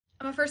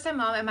I'm a first-time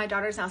mom and my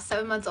daughter's now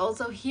 7 months old,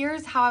 so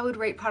here's how I would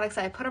rate products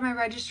that I put on my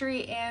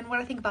registry and what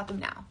I think about them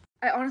now.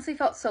 I honestly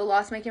felt so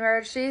lost making my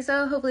registry,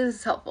 so hopefully this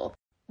is helpful.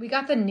 We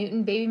got the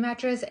Newton baby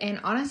mattress and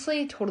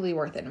honestly, totally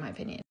worth it in my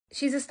opinion.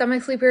 She's a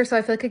stomach sleeper, so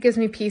I feel like it gives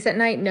me peace at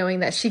night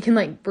knowing that she can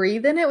like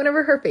breathe in it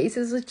whenever her face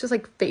is just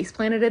like face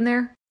planted in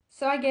there.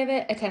 So I give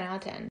it a 10 out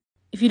of 10.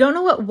 If you don't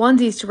know what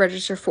onesies to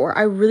register for,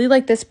 I really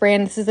like this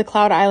brand. This is the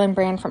Cloud Island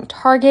brand from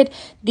Target.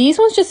 These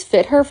ones just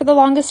fit her for the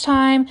longest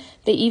time.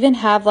 They even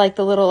have like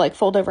the little like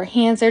fold over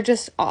hands. They're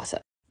just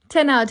awesome.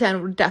 10 out of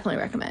 10 would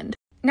definitely recommend.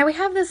 Now we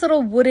have this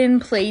little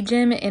wooden play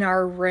gym in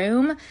our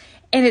room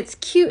and it's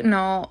cute and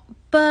all,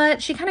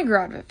 but she kind of grew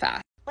out of it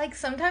fast. Like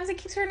sometimes it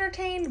keeps her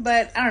entertained,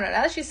 but I don't know.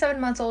 Now that she's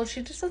 7 months old,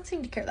 she just doesn't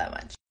seem to care that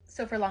much.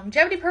 So for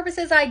longevity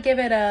purposes, I give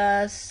it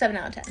a 7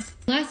 out of 10.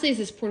 Lastly is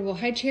this portable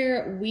high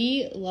chair.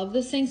 We love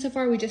this thing so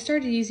far. We just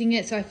started using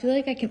it, so I feel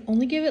like I can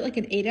only give it like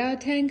an 8 out of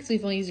 10 because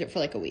we've only used it for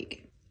like a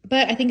week.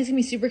 But I think it's gonna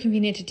be super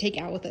convenient to take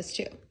out with us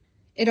too.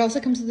 It also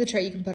comes with a tray you can put